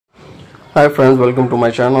Hi friends, welcome to my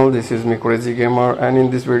channel. This is me Crazy Gamer, and in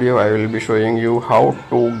this video I will be showing you how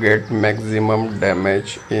to get maximum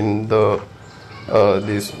damage in the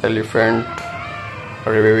this elephant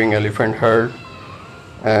reviving elephant herd,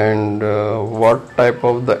 and what type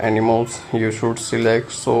of the animals you should select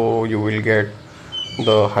so you will get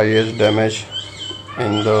the highest damage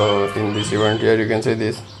in this event. Here you can see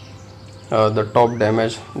this the top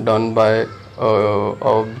damage done by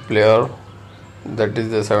a player, that is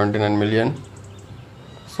the 79 million.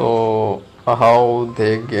 So how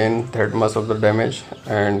they gain that much of the damage,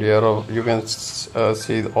 and here you can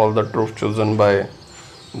see all the troops chosen by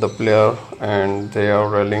the player and they are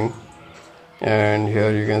rallying. And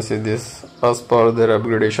here you can see this, as per their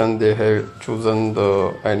upgradation they have chosen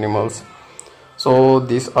the animals. So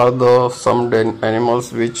these are the some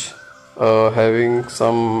animals which having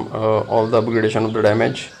some all the upgradation of the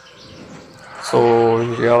damage. So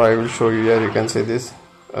here I will show you. Here you can see this,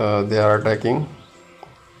 they are attacking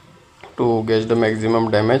to get the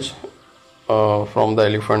maximum damage from the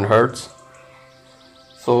elephant herds.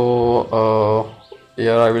 So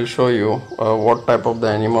here I will show you what type of the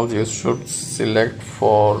animals you should select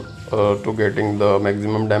for to getting the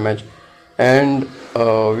maximum damage, and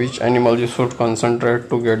which animal you should concentrate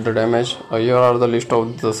to get the damage. Here are the list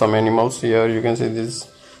of the some animals. Here you can see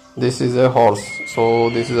this is a horse, so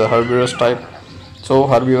this is a herbivorous type. So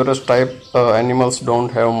herbivorous type animals don't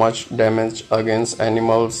have much damage against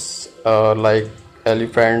animals like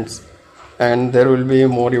elephants, and there will be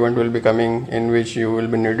more event will be coming in which you will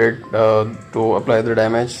be needed to apply the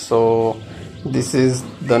damage. So this is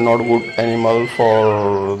the not good animal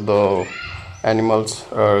for the animals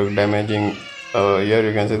damaging. Here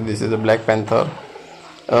you can see this is a black panther.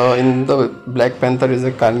 In the black panther is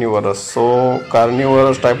a carnivorous. So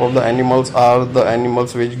carnivorous type of the animals are the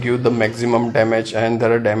animals which give the maximum damage and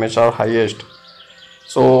their damage are highest.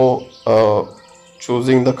 So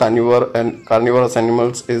choosing the carnivore and carnivorous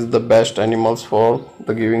animals is the best animals for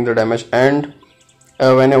the giving the damage. And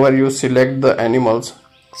whenever you select the animals,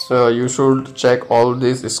 so you should check all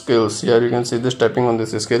these skills. Here you can see this tapping on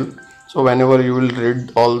this skill. So whenever you will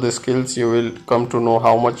read all the skills, you will come to know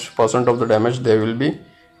how much percent of the damage they will be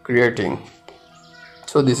creating.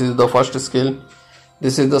 So this is the first skill.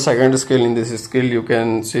 This is the second skill. In this skill you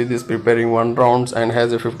can see this preparing 1 rounds and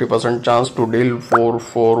has a 50% chance to deal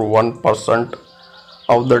 441%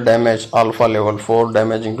 of the damage, alpha level 4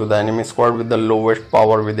 damaging to the enemy squad with the lowest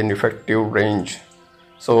power within effective range.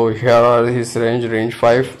 So here are his range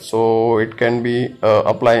 5. So it can be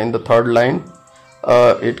applied in the third line.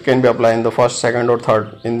 It can be applied in the first, second or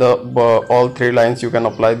third. In the all 3 lines you can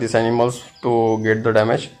apply these animals to get the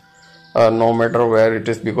damage, no matter where it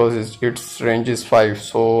is, because its range is 5.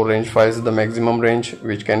 So range 5 is the maximum range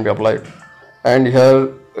which can be applied, and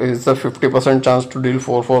here is the 50% chance to deal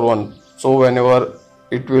 441. So whenever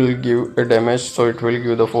it will give a damage, so it will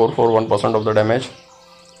give the 441% of the damage.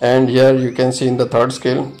 And here you can see in the third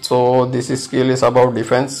skill, so this skill is about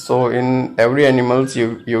defense. So in every animals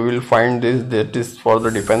you will find this, that is for the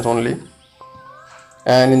defense only.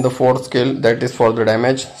 And in the fourth skill, that is for the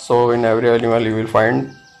damage. So in every animal you will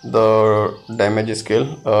find the damage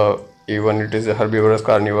skill, even it is a herbivorous,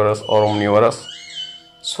 carnivorous or omnivorous.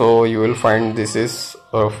 So you will find this is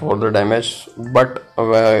for the damage. But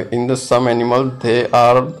in the some animals they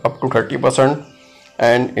are up to 30%,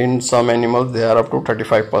 and in some animals they are up to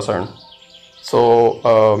 35%.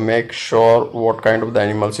 So make sure what kind of the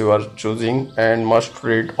animals you are choosing, and must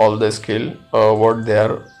read all the skill what they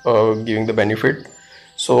are giving the benefit.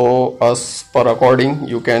 So as per according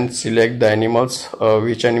you can select the animals,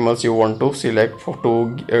 which animals you want to select for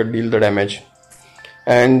to deal the damage.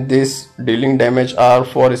 And this dealing damage are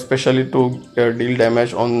for especially to deal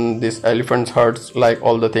damage on this elephant's herds, like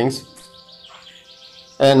all the things.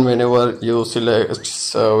 And whenever you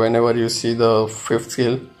select, whenever you see the fifth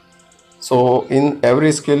skill, so in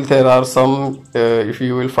every skill there are some if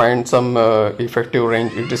you will find some effective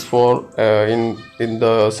range, it is for in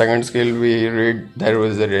the second skill we read there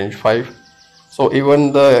was a range 5. So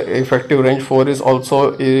even the effective range 4 is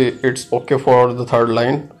also it's okay for the third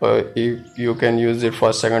line. If you can use it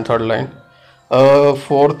for second, third line.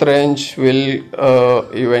 Fourth range will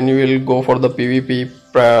when you will go for the PvP,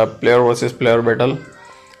 player versus player battle.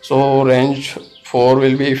 So range 4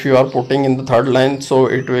 will be if you are putting in the third line, so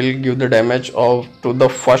it will give the damage of to the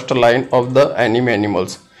first line of the enemy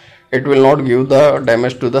animals. It will not give the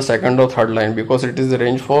damage to the second or third line because it is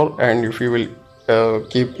range 4, and if you will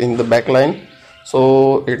keep in the back line,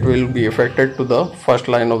 so it will be affected to the first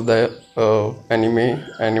line of the enemy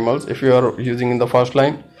animals. If you are using in the first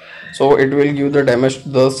line, so it will give the damage to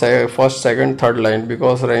the first, second, third line,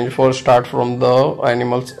 because range 4 start from the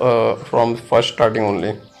animals from first starting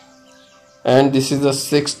only. And this is the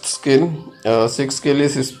sixth skill. Sixth skill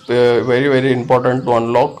is very important to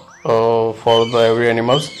unlock for the every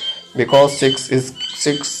animals, because six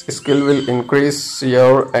skill will increase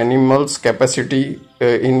your animals capacity,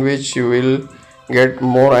 in which you will get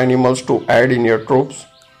more animals to add in your troops.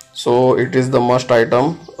 So it is the must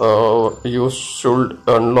item. You should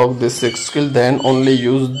unlock this sixth skill, then only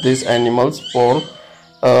use these animals for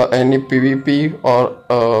any PvP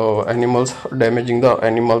or animals damaging the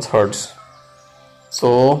animals herds.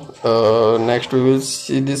 So next we will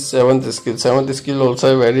see this seventh skill. Seventh skill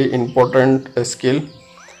also a very important skill.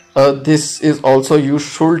 This is also you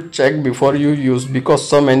should check before you use, because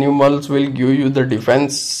some animals will give you the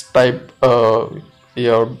defense type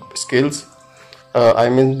your skills, I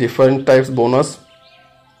mean different types bonus,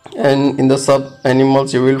 and in the sub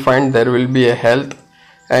animals you will find there will be a health,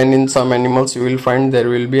 and in some animals you will find there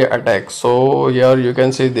will be attack. So here you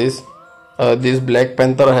can see this black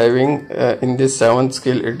panther having in this seventh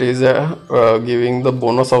skill, it is giving the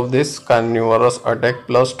bonus of this carnivorous attack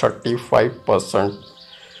plus 35%.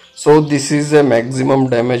 so this is a maximum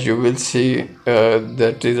damage. You will see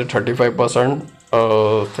that is a 35%,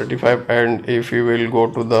 35, and if you will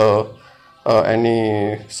go to the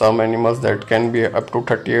some animals that can be up to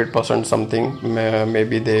 38% something,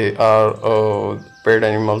 maybe they are paid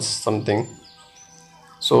animals something.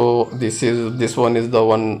 So this one is the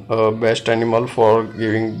one best animal for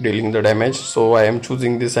dealing the damage, so I am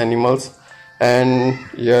choosing these animals. And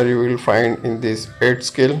here you will find in this 8th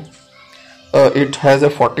skill, it has a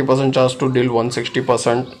 40% chance to deal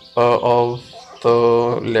 160% of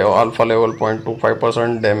the alpha level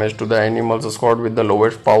 0.25% damage to the animals squad with the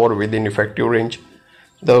lowest power within effective range.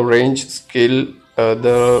 The range skill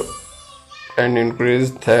and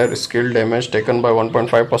increase their skill damage taken by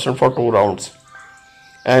 1.5% for 2 rounds,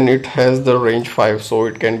 and it has the range 5, so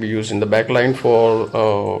it can be used in the backline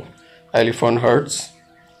for elephant herds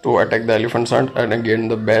to attack the elephant hunt and again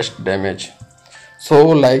the best damage. So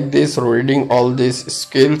like this, reading all these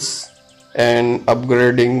skills and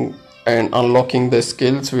upgrading and unlocking the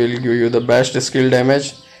skills will give you the best skill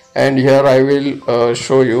damage. And here I will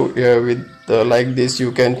show you with like this.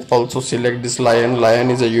 You can also select this lion. Lion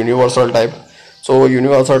is a universal type, so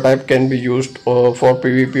universal type can be used for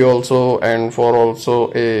PvP also, and for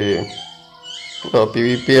also a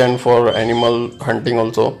PvP and for animal hunting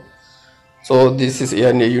also. So this is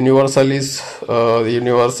universal is the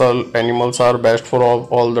universal animals are best for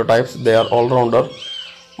all the types. They are all rounder,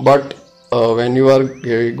 but when you are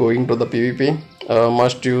going to the PvP,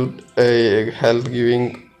 must use a health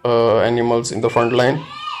giving animals in the front line.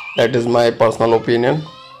 That is my personal opinion.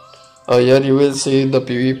 Here you will see the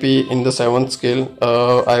PvP in the 7th skill.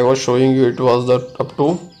 I was showing you it was the up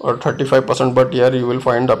to 35%, but here you will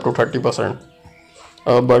find up to 30%.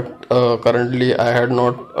 But currently I had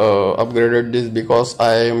not upgraded this, because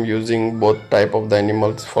I am using both type of the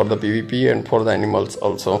animals for the PvP and for the animals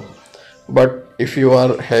also. But if you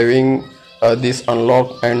are having this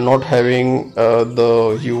unlocked and not having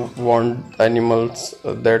you want animals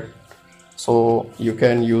that, so you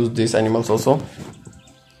can use these animals also.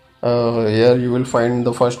 Here you will find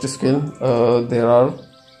the first skill. There are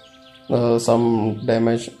some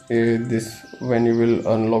damage this when you will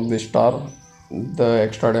unlock the star, the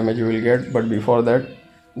extra damage you will get. But before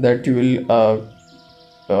that you will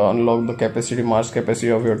unlock the capacity, mass capacity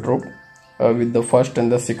of your troop with the first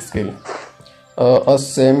and the 6th skill.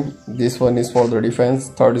 Same, this one is for the defense,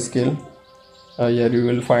 3rd skill. Here you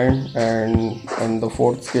will find, and on the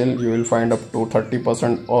 4th skill you will find up to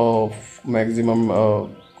 30% of maximum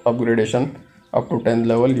upgradation. Up to 10th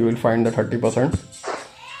level you will find the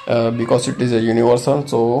 30%. Because it is a universal,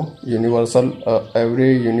 so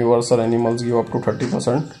every universal animals give up to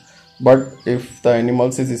 30%. But if the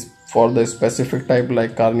animals is for the specific type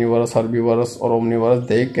like carnivorous, herbivorous or omnivorous,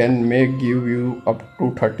 they may give you up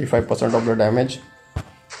to 35% of the damage.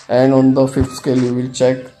 And on the 5th skill you will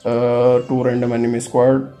check 2 random enemy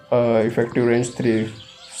squad, effective range 3.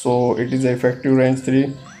 So it is effective range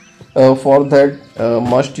 3. For that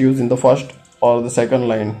must use in the first or the second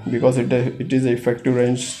line, because it is effective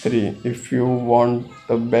range 3. If you want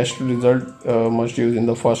the best result, must use in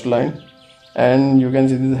the first line. And you can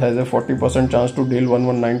see this has a 40% chance to deal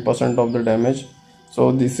 119% of the damage.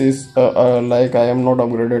 So this is like I am not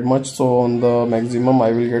upgraded much, so on the maximum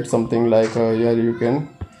I will get something like here you can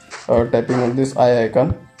tapping on this eye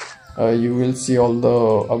icon, you will see all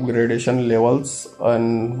the upgradation levels,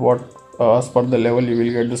 and what as per the level you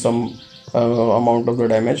will get some amount of the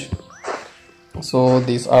damage. So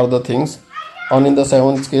these are the things. On in the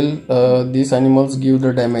 7th skill, these animals give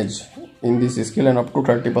the damage in this skill and up to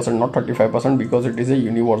 30%, not 35%, because it is a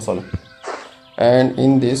universal. And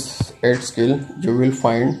in this 8th skill you will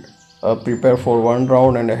find prepare for 1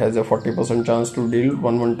 round and has a 40% chance to deal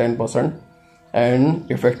 110% and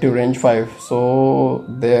effective range 5. So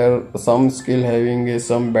there some skill having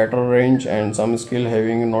some better range and some skill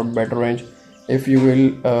having not better range. If you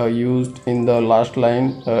will used in the last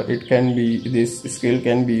line, it can be, this skill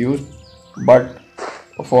can be used, but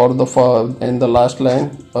for the in the last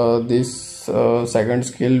line, this second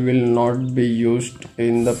skill will not be used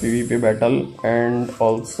in the PvP battle and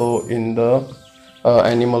also in the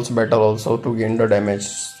animals battle also to gain the damage.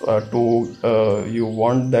 You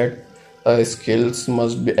want that skills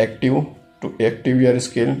must be active. To active your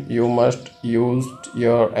skill, you must use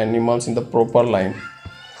your animals in the proper line.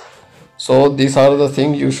 So these are the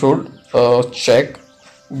things you should check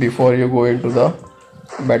before you go into the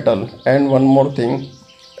battle. And one more thing,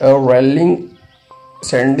 rallying,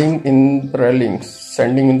 sending in the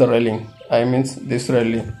rallying, I means this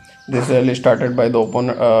rally started by the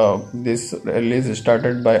opponent. This rally is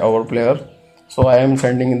started by our player, so I am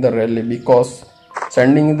sending in the rally because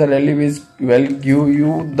sending in the rally will give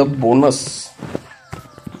you the bonus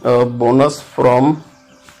from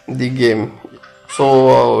the game.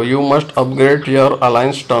 So you must upgrade your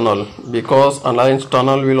alliance tunnel, because alliance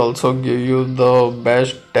tunnel will also give you the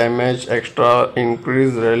best damage, extra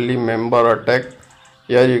increase rally member attack.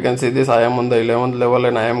 Here you can see this, I am on the 11th level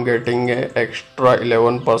and I am getting a extra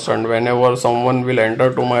 11% whenever someone will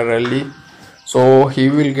enter to my rally. So he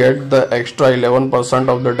will get the extra 11%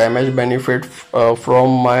 of the damage benefit from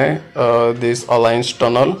my this alliance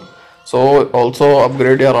tunnel. So also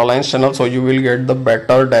upgrade your alliance tunnel, so you will get the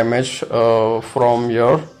better damage from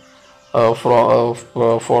your for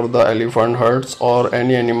the elephant herds or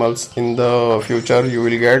any animals in the future. You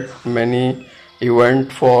will get many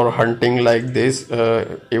event for hunting like this.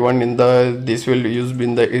 Even in the this will use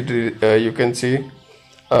in the you can see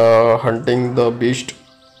hunting the beast,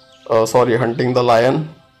 hunting the lion.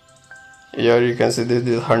 Here you can see this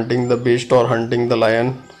is hunting the beast or hunting the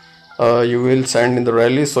lion. You will send in the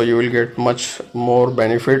rally, so you will get much more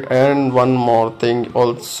benefit. And one more thing,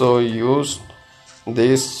 also use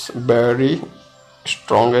this very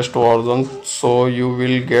strongest war zone, so you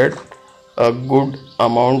will get a good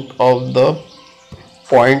amount of the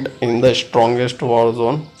point in the strongest war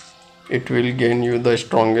zone. It will gain you the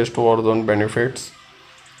strongest war zone benefits.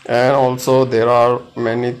 And also there are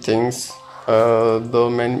many things, the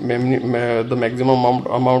maximum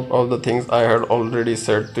amount of the things I had already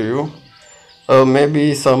said to you.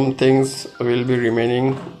 Maybe some things will be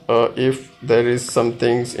remaining. If there is some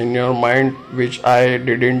things in your mind which I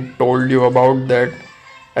didn't told you about that,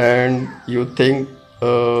 and you think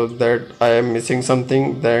that I am missing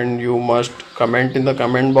something, then you must comment in the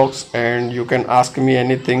comment box, and you can ask me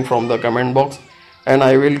anything from the comment box, and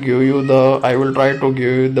I will try to give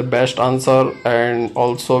you the best answer, and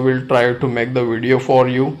also will try to make the video for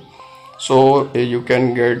you so you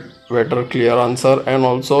can get better clear answer. And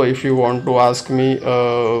also if you want to ask me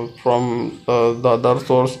from the other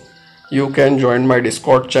source, you can join my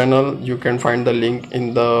Discord channel. You can find the link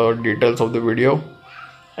in the details of the video.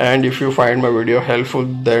 And if you find my video helpful,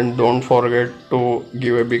 then don't forget to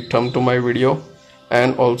give a big thumb to my video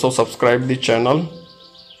and also subscribe the channel.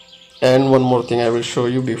 And one more thing I will show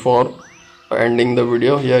you before ending the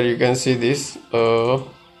video. Here you can see this wild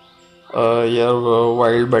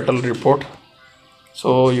battle report.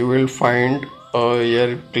 So you will find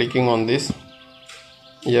here, clicking on this,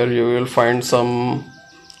 here you will find some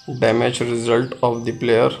damage result of the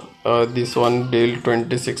player. This one dealt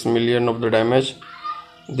 26 million of the damage,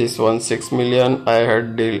 this one 6 million, I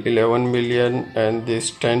had dealt 11 million, and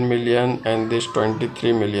this 10 million, and this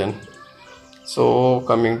 23 million. So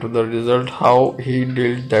coming to the result, how he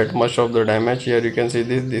dealt that much of the damage, here you can see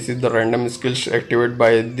this is the random skills activated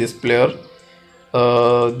by this player.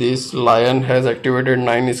 This lion has activated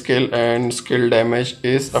 9 skill, and skill damage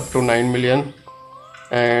is up to 9 million,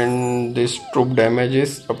 and this troop damage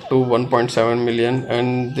is up to 1.7 million.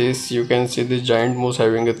 And this you can see this giant moose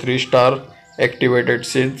having a 3-star activated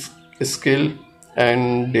skill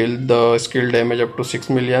and dealt the skill damage up to 6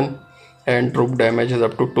 million, and troop damage is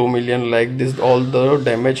up to 2 million. Like this, all the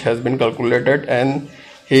damage has been calculated, and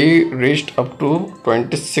he reached up to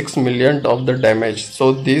 26 million of the damage.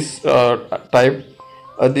 So this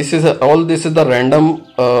this is the random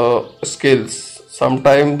skills.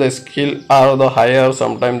 Sometimes the skill are the higher,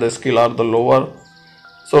 sometimes the skill are the lower.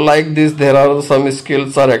 So like this, there are some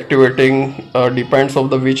skills are activating, depends on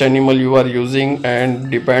the which animal you are using, and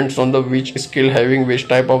depends on the which skill having which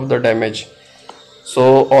type of the damage. So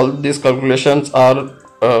all these calculations are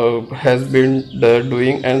has been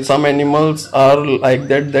doing, and some animals are like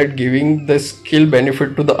that giving the skill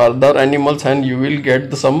benefit to the other animals, and you will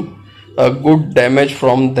get some good damage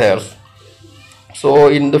from there. So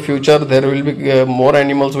in the future there will be more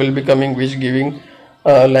animals will be coming which giving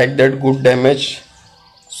like that good damage.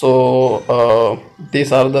 So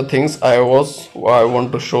these are the things I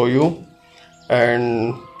want to show you.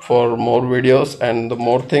 And for more videos and the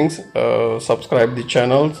more things, subscribe the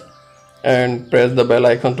channels and press the bell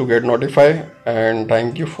icon to get notified. And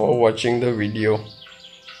thank you for watching the video.